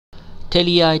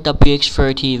TeleEye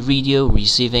WX30 video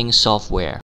receiving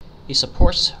software. It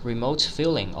supports remote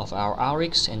viewing of our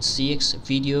RX and CX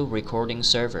video recording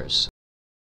servers.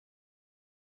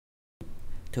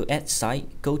 To add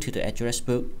site, go to the address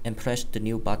book and press the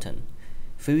New button.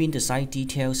 Fill in the site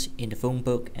details in the phone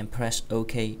book and press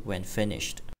OK when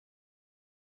finished.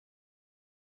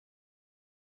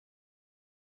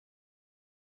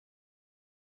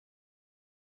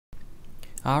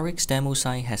 RX demo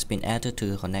site has been added to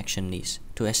the connection list.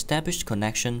 To establish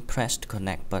connection, press the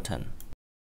Connect button.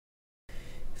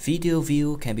 Video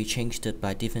view can be changed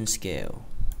by different scale.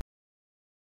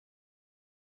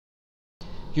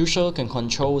 User can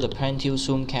control the pan-tilt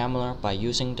zoom camera by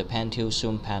using the pan-tilt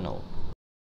zoom panel.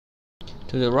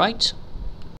 To the right,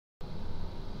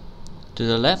 to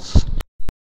the left,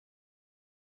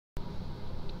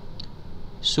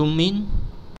 zoom in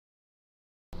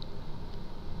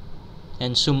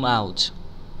and zoom out.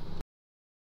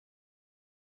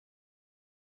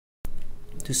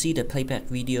 To see the playback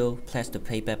video, press the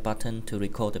playback button to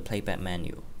record the playback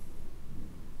menu.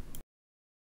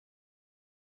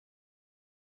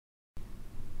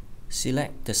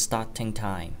 Select the starting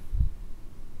time.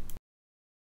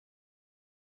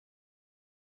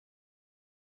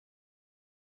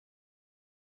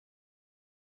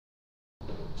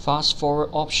 Fast forward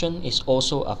option is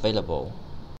also available.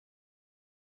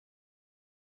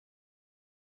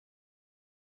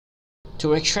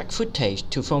 To extract footage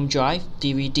to phone drive,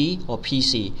 DVD or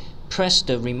PC, press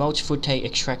the remote footage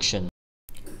extraction.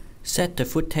 Set the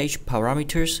footage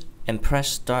parameters and press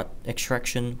Start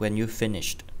Extraction when you've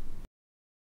finished.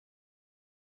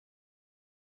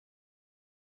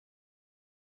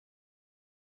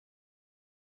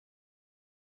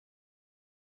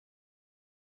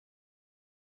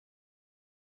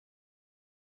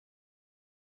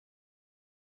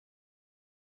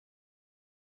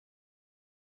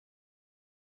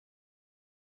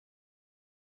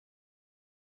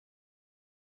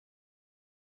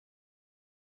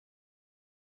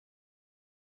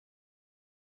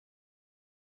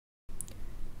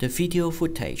 The video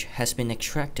footage has been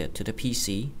extracted to the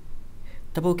PC.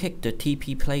 Double-click the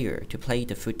TP player to play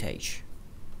the footage.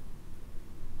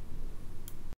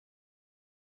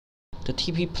 The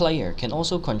TP player can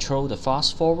also control the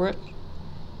fast forward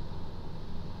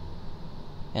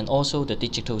and also the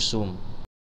digital zoom.